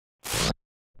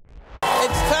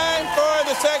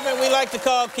segment we like to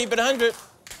call Keep It 100.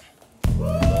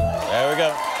 There we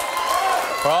go.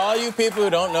 For all you people who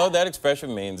don't know what that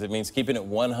expression means, it means keeping it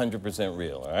 100%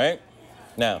 real, all right?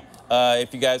 Now,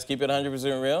 if you guys keep it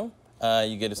 100% real,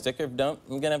 you get a sticker. If you don't,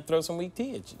 I'm gonna have to throw some weak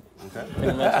tea at you. Okay.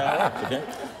 Pretty much how it works, okay?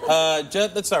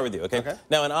 Judd, let's start with you, okay?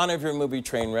 Now, in honor of your movie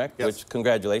Trainwreck, which,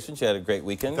 congratulations, you had a great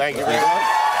weekend. Thank you very much.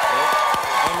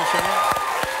 Amy Schumer.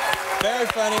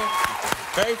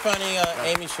 Very funny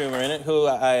Amy Schumer in it, who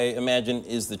I imagine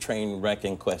is the train wreck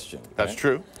in question. That's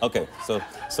true. Okay,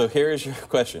 so here's your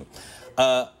question.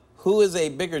 Who is a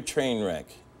bigger train wreck,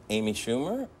 Amy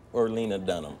Schumer or Lena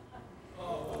Dunham?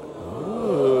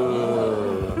 Ooh.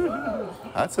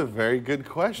 That's a very good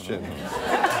question.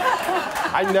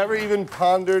 I never even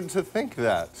pondered to think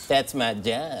that. That's my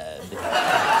Judd.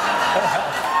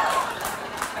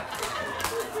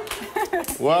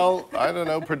 Well, I don't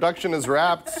know. Production is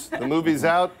wrapped. The movie's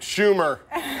out. Schumer.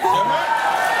 Schumer?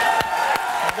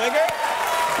 Bigger?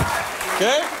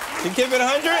 Good? You keep it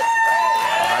 100?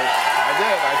 I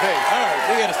did, I think. All right,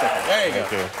 you get a sticker. There you go.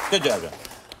 Thank you. Good job, John.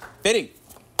 Biddy.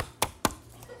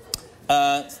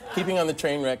 Keeping on the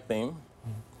train wreck theme,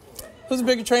 who's a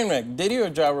bigger train wreck, Diddy or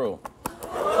Ja Rule?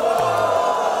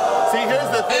 See,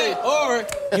 here's the thing. Or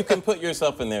you can put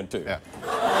yourself in there, too. Yeah.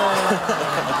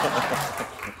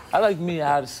 I like me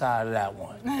outside of that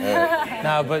one. Right.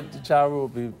 Nah, but Ja Rule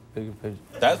would be bigger picture.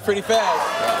 That's pretty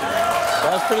fast.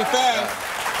 That's pretty fast.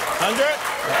 100? All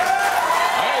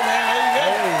right, man, there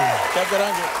you go. Kept it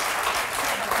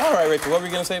 100. All right, Rachel, what were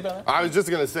you going to say about that? I was just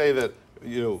going to say that,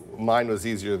 you know, mine was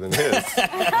easier than his.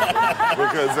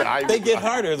 Because they get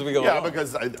harder as we go along. Yeah,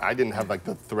 because I didn't have, like,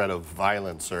 the threat of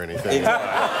violence or anything.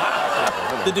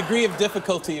 The degree of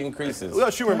difficulty increases. Well,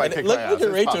 Schumer might kick my ass. Look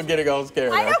at Rachel getting all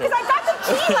scared. I know, because I got the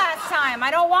tea last time.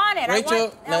 I don't want it.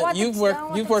 Rachel,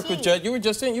 you've worked with Judd. You were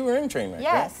in Trainwreck.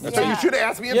 Yes. Right? So you should have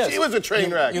asked me if she was a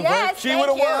train wreck. Yes, she would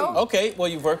have won. Okay, well,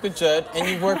 you've worked with Judd, and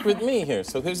you've worked with me here.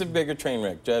 So who's a bigger train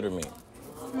wreck, Judd or me?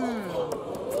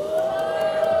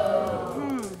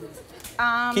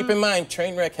 Keep in mind,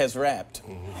 Trainwreck has rapped.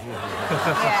 Yeah.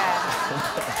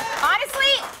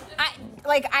 Honestly,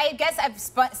 I guess I've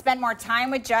spent more time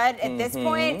with Judd at this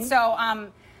point, so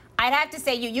I'd have to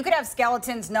say you could have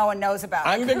skeletons no one knows about.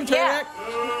 I'm a bigger Trainwreck?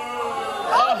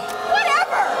 Oh,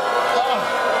 whatever. Oh,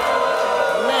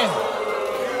 man.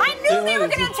 I knew they were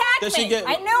going to attack me.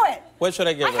 I knew it. What should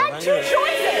I give her? I had 2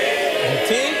 choices.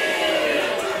 Tea?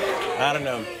 I don't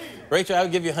know. Rachel, I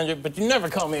would give you 100, but you never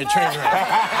call me a train wreck. You're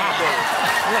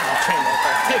not a train wreck.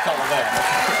 Take all of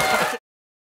that.